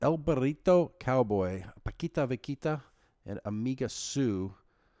El Burrito Cowboy, Paquita Vaquita, and Amiga Sue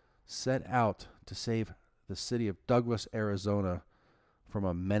set out to save the city of Douglas, Arizona from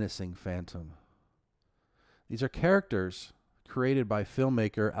a menacing phantom. These are characters created by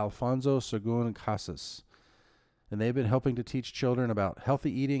filmmaker Alfonso Sagun Casas, and they've been helping to teach children about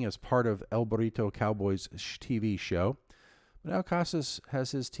healthy eating as part of El Burrito Cowboy's TV show. But now Casas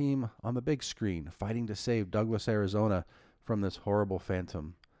has his team on the big screen, fighting to save Douglas, Arizona from this horrible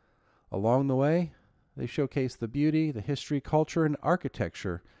phantom. Along the way, they showcase the beauty, the history, culture, and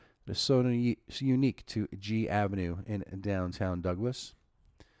architecture that is so unique to G Avenue in downtown Douglas.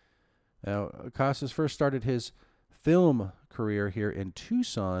 Now, Casas first started his film career here in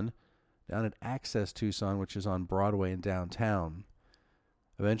Tucson, down at Access Tucson, which is on Broadway in downtown.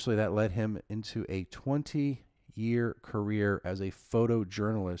 Eventually, that led him into a 20-year career as a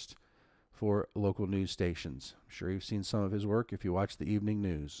photojournalist for local news stations. I'm sure you've seen some of his work if you watch the evening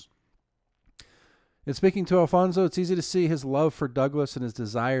news. In speaking to Alfonso, it's easy to see his love for Douglas and his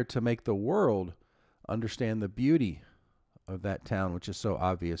desire to make the world understand the beauty of that town, which is so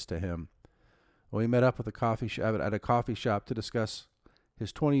obvious to him. We met up with at a coffee shop to discuss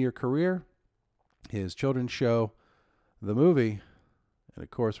his 20-year career, his children's show, the movie, and of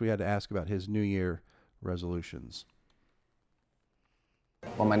course we had to ask about his New Year resolutions.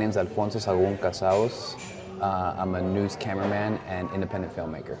 Well, my name is Alfonso Sagun Casas. I'm a news cameraman and independent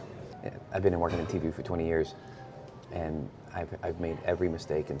filmmaker. I've been working in TV for 20 years, and I've made every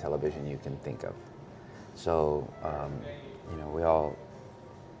mistake in television you can think of. So,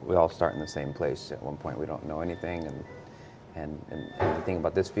 we all start in the same place. At one point, we don't know anything, and the thing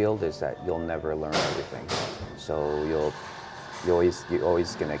about this field is that you'll never learn everything. So you're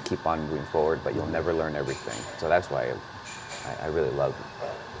always gonna keep on moving forward, but you'll never learn everything. So that's why I really love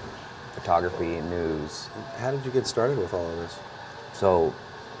photography and news. How did you get started with all of this? So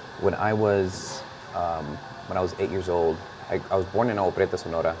when I was 8 years old, I was born in Agua Prieta,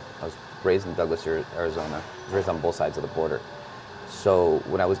 Sonora. I was raised in Douglas, Arizona. I was raised on both sides of the border. So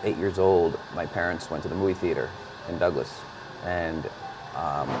when I was 8 years old, my parents went to the movie theater in Douglas, and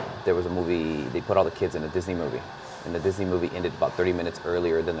there was a movie. They put all the kids in a Disney movie, and the Disney movie ended about 30 minutes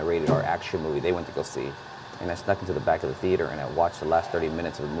earlier than the rated R action movie they went to go see. And I snuck into the back of the theater, and I watched the last 30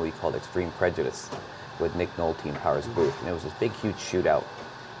 minutes of a movie called Extreme Prejudice with Nick Nolte and Powers Booth. And it was this big, huge shootout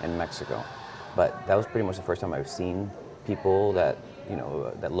in Mexico. But that was pretty much the first time I've seen people that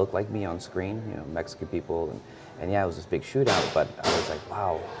looked like me on screen, Mexican people. And yeah, it was this big shootout, but I was like,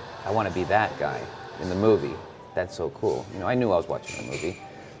 wow, I want to be that guy in the movie. That's so cool. I knew I was watching a movie,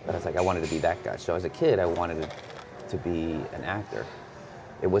 but I was like, I wanted to be that guy. So as a kid, I wanted to be an actor.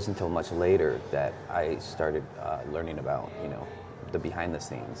 It wasn't until much later that I started learning about, the behind the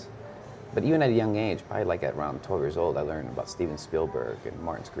scenes. But even at a young age, probably like at around 12 years old, I learned about Steven Spielberg and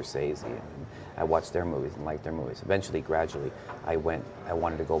Martin Scorsese, and I watched their movies and liked their movies. Eventually, gradually, I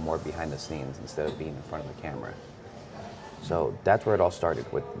wanted to go more behind the scenes instead of being in front of the camera. So that's where it all started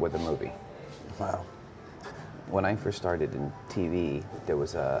with the movie. Wow. When I first started in TV, there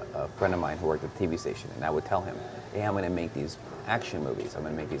was a friend of mine who worked at the TV station, and I would tell him, hey, I'm going to make these action movies. I'm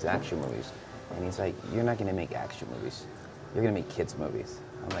going to make these action movies. And he's like, you're not going to make action movies. You're going to make kids movies.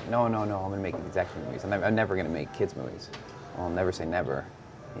 I'm like, no, I'm going to make these action movies. I'm never going to make kids movies. Well, I'll never say never.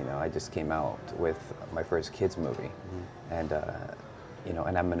 I just came out with my first kids movie. Mm-hmm. And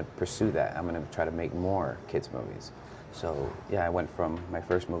I'm going to pursue that. I'm going to try to make more kids movies. So, yeah, I went from my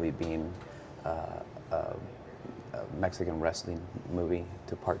first movie being a Mexican wrestling movie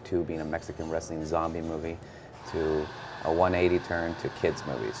to part 2 being a Mexican wrestling zombie movie to a 180 turn to kids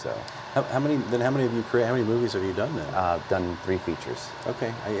movies. So how many movies have you done then? I've done 3 features.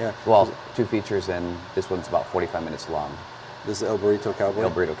 Okay, yeah. Well, 2 features, and this one's about 45 minutes long. This is El Burrito Cowboy?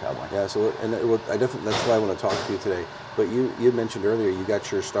 El Burrito Cowboy. Yeah, so that's why I want to talk to you today. But you mentioned earlier you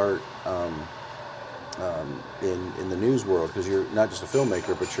got your start in the news world, because you're not just a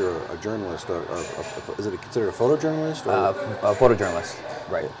filmmaker, but you're a journalist. Is it considered a photojournalist? A photojournalist,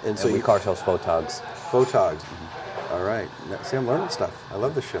 right. And so we call ourselves photogs. Photogs. Mm-hmm. All right. Now, see, I'm learning stuff. I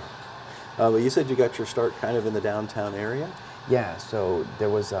love this show. But you said you got your start kind of in the downtown area? Yeah, so there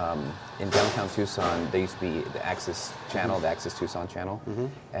was, in downtown Tucson, there used to be the Access channel, the Access Tucson channel. Mm-hmm.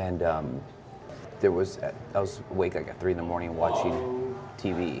 And I was awake like at 3 in the morning watching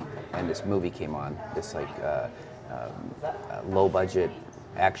TV, and this movie came on, this low budget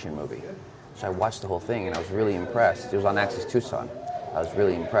action movie. So I watched the whole thing, and I was really impressed. It was on Access Tucson. I was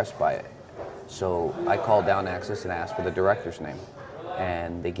really impressed by it. So I called down Access and asked for the director's name,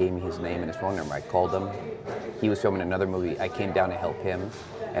 and they gave me his name and his phone number. I called him. He was filming another movie. I came down to help him,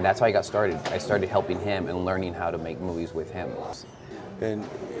 and that's how I got started. I started helping him and learning how to make movies with him. And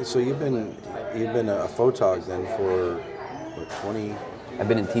so you've been a photog then for what, 20? I've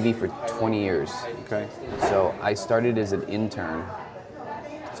been in TV for 20 years. Okay. So I started as an intern.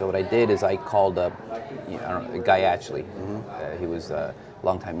 So what I did is I called up, Guy Atchley. He was a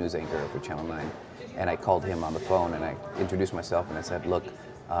longtime news anchor for Channel 9. And I called him on the phone and I introduced myself and I said, look,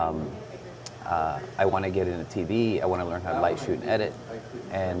 I want to get into TV. I want to learn how to light, shoot, and edit.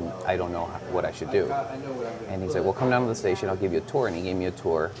 And I don't know what I should do. And he said, well, come down to the station. I'll give you a tour. And he gave me a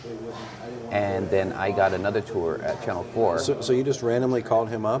tour. And then I got another tour at Channel 4. So you just randomly called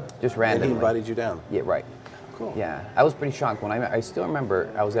him up? Just randomly. And he invited you down? Yeah, right. Cool. Yeah, I was pretty shocked when I still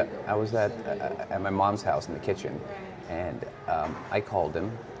remember I was at my mom's house in the kitchen, and I called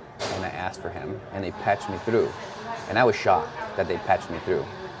him and I asked for him, and they patched me through, and I was shocked that they patched me through.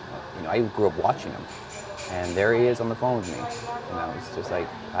 You know, I grew up watching him, and there he is on the phone with me, and I was just like,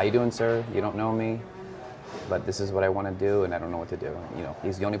 "How you doing, sir? You don't know me, but this is what I want to do, and I don't know what to do." You know,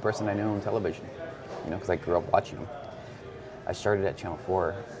 he's the only person I knew on television, you know, because I grew up watching him. I started at Channel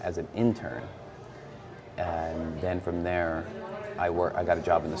 4 as an intern. And then from there, I got a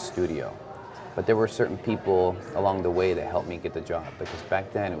job in the studio. But there were certain people along the way that helped me get the job, because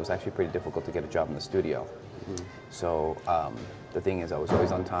back then it was actually pretty difficult to get a job in the studio. Mm-hmm. So the thing is, I was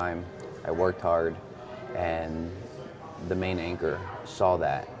always on time, I worked hard, and the main anchor saw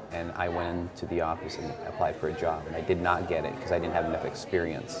that, and I went into the office and applied for a job, and I did not get it because I didn't have enough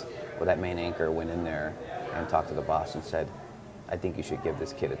experience. Well, that main anchor went in there and talked to the boss and said, I think you should give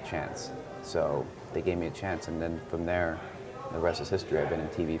this kid a chance. So they gave me a chance, and then from there, the rest is history. I've been in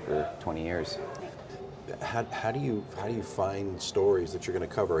TV for 20 years. How do you find stories that you're going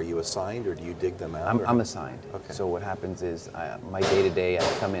to cover? Are you assigned, or do you dig them out? I'm assigned. Okay. So what happens is my day-to-day, I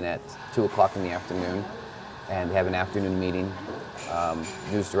come in at 2 o'clock in the afternoon and have an afternoon meeting.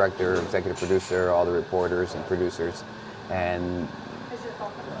 News director, executive producer, all the reporters and producers, and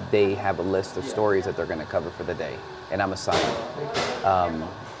they have a list of stories that they're going to cover for the day, and I'm assigned.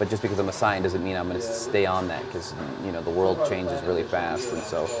 But just because I'm assigned doesn't mean I'm going to stay on that, because you know the world changes really fast, and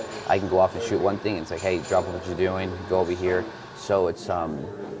so I can go off and shoot one thing and say, hey, drop what you're doing, go over here. So it's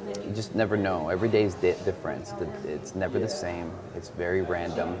you just never know. Every day is different. It's never the same. It's very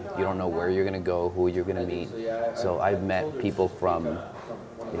random. You don't know where you're going to go, who you're going to meet. So I've met people from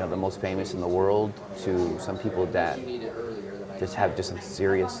the most famous in the world to some people that just have just some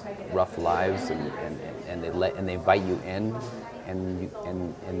serious rough lives, and they invite you in, and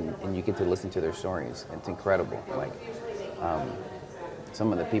you get to listen to their stories. It's incredible. Like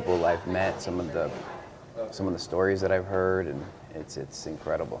some of the people I've met, some of the stories that I've heard, and it's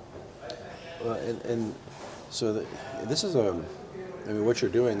incredible. Well, and so this is what you're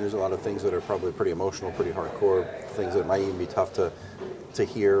doing. There's a lot of things that are probably pretty emotional, pretty hardcore, things that might even be tough to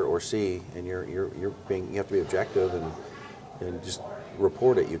hear or see, and you have to be objective and just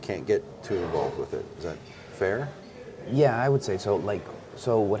report it. You can't get too involved with it. Is that fair? Yeah, I would say so.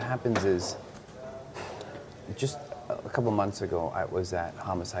 So what happens is, just a couple months ago, I was at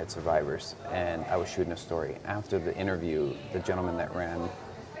Homicide Survivors, and I was shooting a story. After the interview, the gentleman that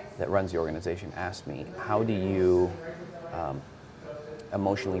runs the organization asked me, how do you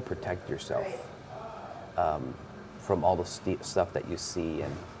emotionally protect yourself from all the stuff that you see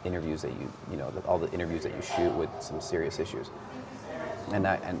and interviews that all the interviews that you shoot with some serious issues? And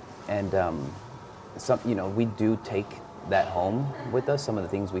we do take that home with us, some of the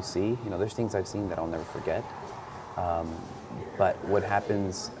things we see. There's things I've seen that I'll never forget. But what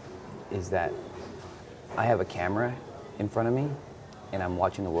happens is that I have a camera in front of me, and I'm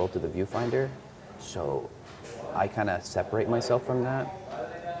watching the world through the viewfinder, so I kind of separate myself from that,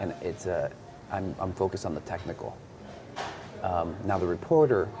 and I'm focused on the technical. Now the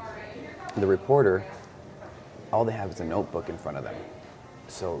reporter, all they have is a notebook in front of them,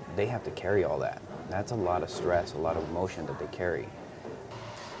 so they have to carry all that. That's a lot of stress, a lot of emotion that they carry.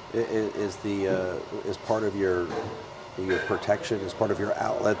 Is part of your protection, is part of your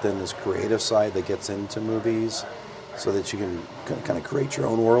outlet then this creative side that gets into movies, so that you can kind of create your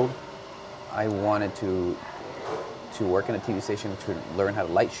own world? I wanted to work in a TV station to learn how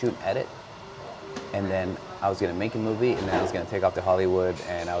to light, shoot, edit, and then I was going to make a movie, and then I was going to take off to Hollywood,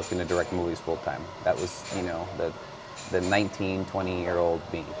 and I was going to direct movies full time. That was the 19, 20-year-old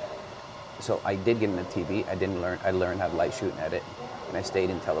me. So I did get into TV. I learned how to light, shoot, and edit, and I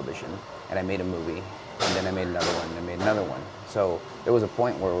stayed in television, and I made a movie, and then I made another one, and I made another one. So there was a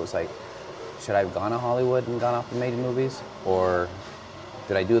point where it was like, should I have gone to Hollywood and gone off and made movies, or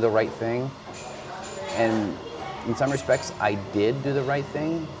did I do the right thing? And in some respects, I did do the right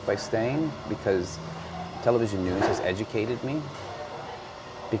thing by staying, because television news has educated me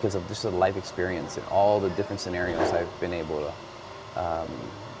because of just the life experience and all the different scenarios I've been able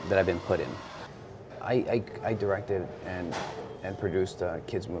that I've been put in. I directed and produced a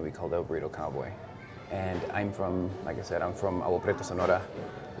kids movie called El Burrito Cowboy. And I'm from, like I said, I'm from Agua Prieta, Sonora,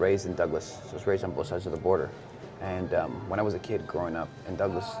 raised in Douglas. So I was raised on both sides of the border. And when I was a kid growing up in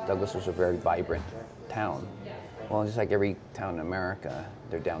Douglas, Douglas was a very vibrant town. Well, just like every town in America,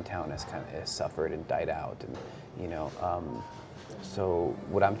 their downtown has suffered and died out. And, you know, so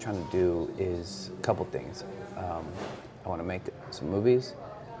what I'm trying to do is a couple things. I want to make some movies.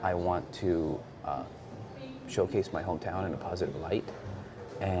 I want to showcase my hometown in a positive light.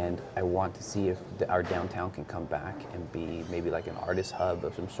 And I want to see if our downtown can come back and be maybe like an artist hub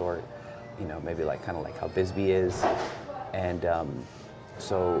of some sort, you know, maybe like kind of like how Bisbee is. And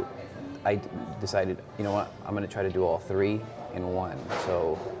so I decided, you know what, I'm going to try to do all three in one.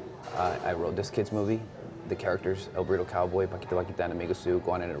 So I wrote this kids movie. The characters, El Burrito Cowboy, Paquita Vaquita, and Amigo Sue,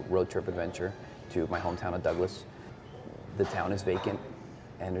 go on a road trip adventure to my hometown of Douglas. The town is vacant,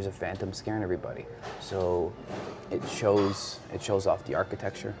 and there's a phantom scaring everybody. So it shows off the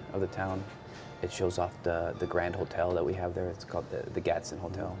architecture of the town. It shows off the grand hotel that we have there. It's called the Gadsden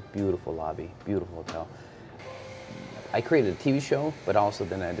Hotel. Beautiful lobby, beautiful hotel. I created a TV show, but also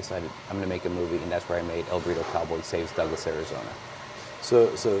then I decided I'm going to make a movie, and that's where I made El Burrito Cowboy Saves Douglas, Arizona. So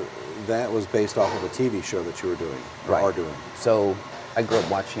that was based off of a TV show that you were doing, or Right. are doing. So I grew up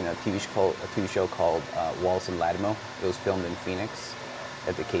watching a TV show called Wallace and Latimer. It was filmed in Phoenix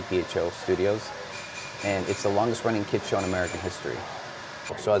at the KPHO studios, and it's the longest running kids show in American history.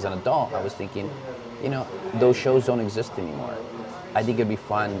 So as an adult, I was thinking, you know, those shows don't exist anymore. I think it'd be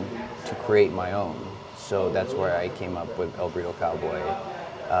fun to create my own. So that's where I came up with El Burrito Cowboy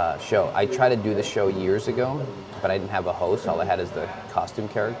show. I tried to do the show years ago, but I didn't have a host. All I had is the costume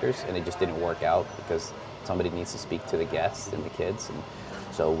characters, and it just didn't work out because somebody needs to speak to the guests and the kids. And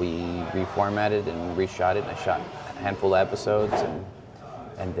so we reformatted and reshot it, and I shot a handful of episodes,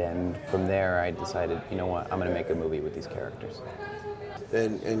 and then from there I decided, you know what, I'm going to make a movie with these characters.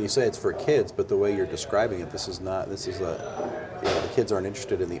 And you say it's for kids, but the way you're describing it, this is a, you know, the kids aren't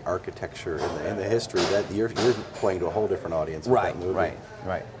interested in the architecture and the history. That you're playing to a whole different audience with that movie.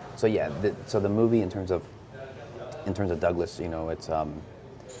 Right. So yeah, the movie in terms of Douglas, you know, it's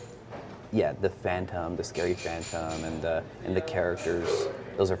the phantom, the scary phantom, and the characters.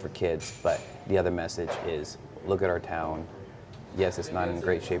 Those are for kids. But the other message is, look at our town. Yes, it's not in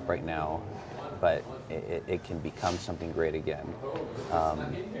great shape right now, but it can become something great again.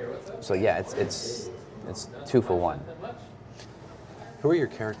 So yeah, it's 2 for 1. Who are your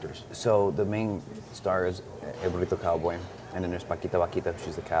characters? So the main star is El Burrito Cowboy, and then there's Paquita Vaquita,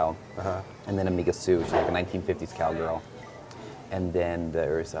 she's a cow, and then Amiga Sue, she's like a 1950s cowgirl, and then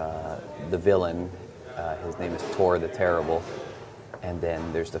there's the villain, his name is Tor the Terrible, and then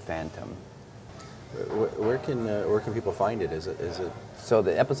there's the Phantom. Where can people find it? Is it? So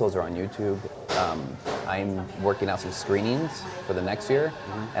the episodes are on YouTube. I'm working out some screenings for the next year,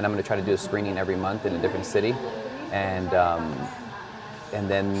 and I'm going to try to do a screening every month in a different city, and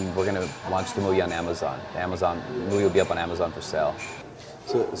then we're going to launch the movie on Amazon. The movie will be up on Amazon for sale.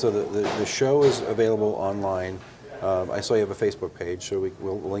 So the show is available online. I saw you have a Facebook page, so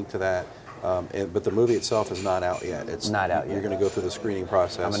we'll link to that. But the movie itself is not out yet. It's not out yet. You're going to go through the screening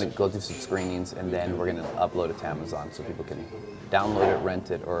process. I'm going to go through some screenings, and then we're going to upload it to Amazon so people can download it,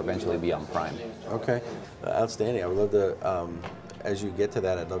 rent it, or eventually be on Prime. Okay, outstanding. I would love to, as you get to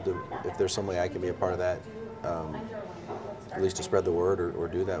that, I'd love to, if there's some way I can be a part of that, at least to spread the word or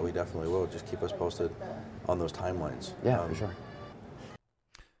do that, we definitely will. Just keep us posted on those timelines. Yeah, for sure.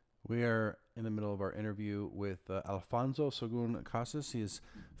 We are in the middle of our interview with Alfonso Sagun Casas. He is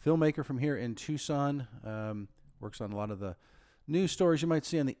a filmmaker from here in Tucson, works on a lot of the news stories you might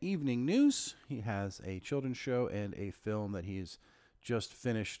see on the evening news. He has a children's show and a film that he's just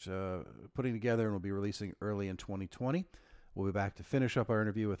finished putting together and will be releasing early in 2020. We'll be back to finish up our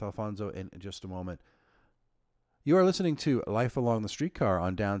interview with Alfonso in just a moment. You are listening to Life Along the Streetcar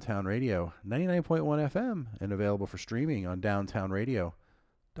on Downtown Radio, 99.1 FM, and available for streaming on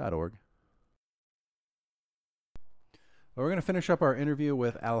downtownradio.org. Well, we're going to finish up our interview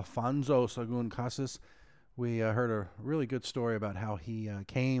with Alfonso Sagun Casas. We heard a really good story about how he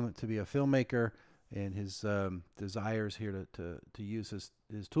came to be a filmmaker and his desires here to use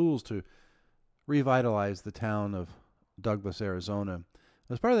his tools to revitalize the town of Douglas, Arizona.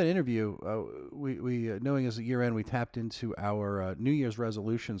 As part of that interview, we knowing as a year end, we tapped into our New Year's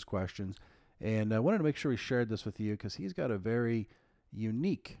resolutions questions, and I wanted to make sure we shared this with you because he's got a very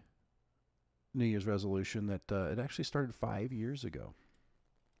unique New Year's resolution that it actually started 5 years ago.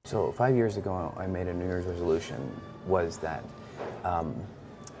 So 5 years ago, I made a New Year's resolution was that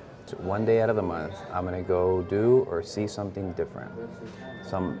So one day out of the month, I'm gonna go do or see something different.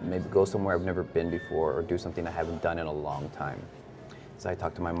 Maybe go somewhere I've never been before, or do something I haven't done in a long time. So I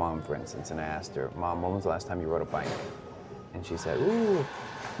talked to my mom, for instance, and I asked her, "Mom, when was the last time you rode a bike?" And she said, "Ooh,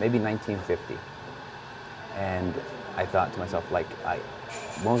 maybe 1950." And I thought to myself, like,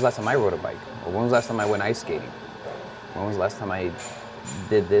 when was the last time I rode a bike? Or when was the last time I went ice skating? When was the last time I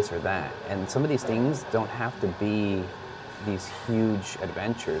did this or that? And some of these things don't have to be these huge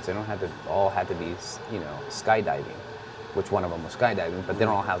adventures. They don't have to all have to be, skydiving, which one of them was skydiving, but they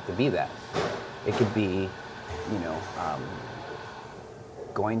don't all have to be that. It could be,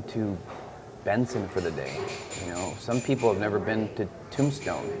 going to Benson for the day. Some people have never been to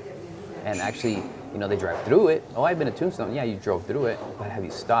Tombstone, and actually, they drive through it. Oh, I've been to Tombstone. Yeah, you drove through it, but have you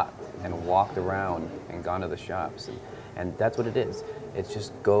stopped and walked around and gone to the shops? And that's what it is. It's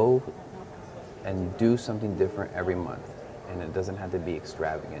just go and do something different every month. And it doesn't have to be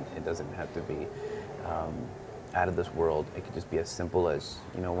extravagant. It doesn't have to be out of this world. It could just be as simple as,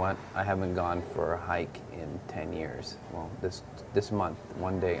 you know what, I haven't gone for a hike in 10 years. Well, this month,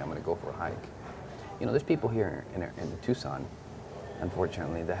 one day, I'm gonna go for a hike. There's people here in Tucson,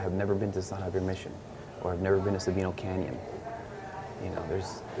 unfortunately, that have never been to San Javier Mission, or have never been to Sabino Canyon.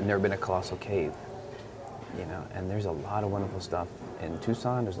 There's never been to Colossal Cave. And there's a lot of wonderful stuff in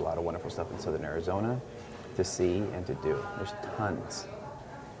Tucson. There's a lot of wonderful stuff in Southern Arizona to see and to do. There's tons.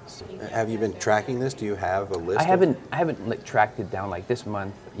 Have you been tracking this? Do you have a list? I haven't tracked it down like this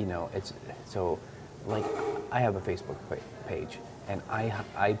month. It's so, like, I have a Facebook page, and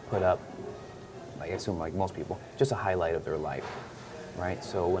I put up, I assume like most people, just a highlight of their life, right?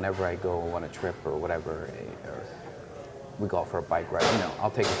 So whenever I go on a trip or whatever, or we go out for a bike ride, I'll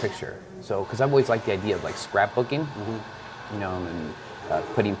take a picture. So, because I've always liked the idea of like scrapbooking, and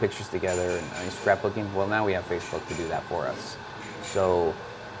putting pictures together and scrapbooking. Well, now we have Facebook to do that for us. So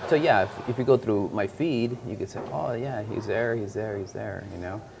yeah, if you go through my feed, you could say, oh yeah, he's there,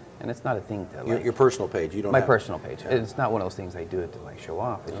 and it's not a thing to like. Your personal page, you don't. My personal page. Yeah. It's not one of those things I do it to like show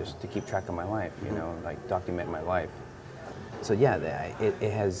off. It's just to keep track of my life, like document my life. So yeah,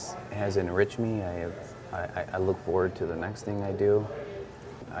 it has enriched me. I look forward to the next thing I do.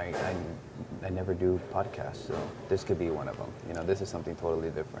 I never do podcasts, so this could be one of them. This is something totally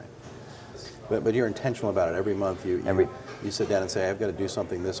different. But you're intentional about it. Every month you sit down and say, I've got to do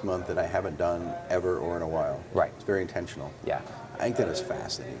something this month that I haven't done ever or in a while. Right. It's very intentional. Yeah. I think that is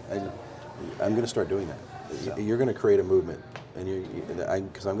fascinating. I'm going to start doing that. So. You're going to create a movement, and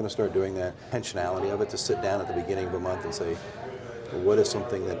because I'm going to start doing that. Intentionality of it, to sit down at the beginning of a month and say, what is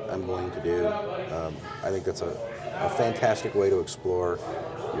something that I'm going to do? I think that's a fantastic way to explore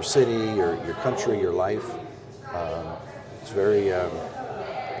your city, your country, your life. It's very,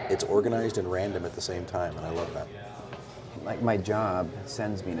 it's organized and random at the same time, and I love that. Like, my job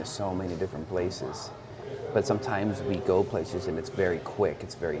sends me to so many different places, but sometimes we go places and it's very quick,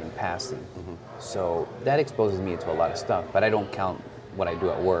 it's very in passing. Mm-hmm. So that exposes me to a lot of stuff, but I don't count what I do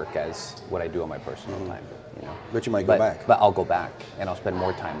at work as what I do on my personal time. But you might go back. But I'll go back and I'll spend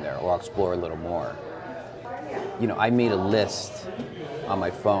more time there, or I'll explore a little more. I made a list on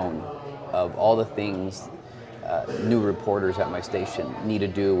my phone of all the things new reporters at my station need to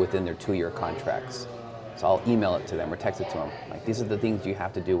do within their 2-year contracts. So I'll email it to them or text it to them. Like, these are the things you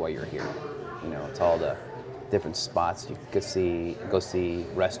have to do while you're here. It's all the different spots you could go see,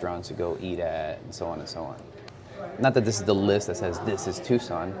 restaurants to go eat at, and so on and so on. Not that this is the list that says this is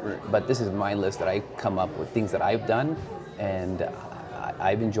Tucson, but this is my list that I come up with things that I've done, and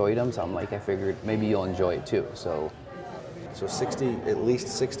I've enjoyed them, so I figured maybe you'll enjoy it too. So 60, at least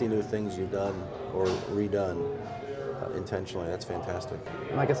 60 new things you've done or redone intentionally. That's fantastic.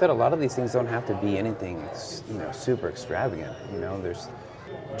 Like I said, a lot of these things don't have to be anything, super extravagant. There's.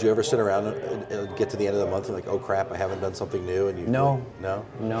 Do you ever sit around and get to the end of the month and like, oh crap, I haven't done something new, and you? No,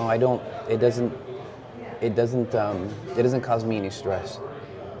 I don't. It doesn't cause me any stress.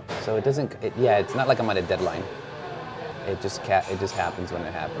 So it doesn't. It's not like I'm on a deadline. It just happens when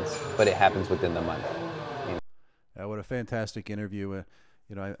it happens, but it happens within the month. What a fantastic interview.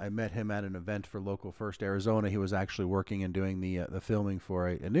 I met him at an event for Local First Arizona. He was actually working and doing the filming for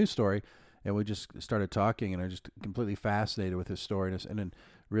a news story, and we just started talking, and I just completely fascinated with his story, and then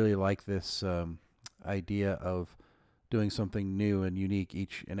really like this idea of doing something new and unique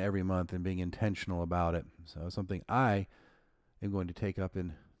each and every month and being intentional about it. So it's something I am going to take up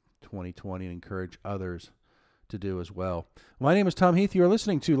in 2020 and encourage others to do as well. My name is Tom Heath. You are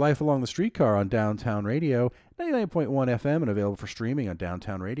listening to Life Along the Streetcar on Downtown Radio, 99.1 FM, and available for streaming on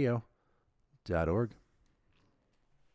downtownradio.org.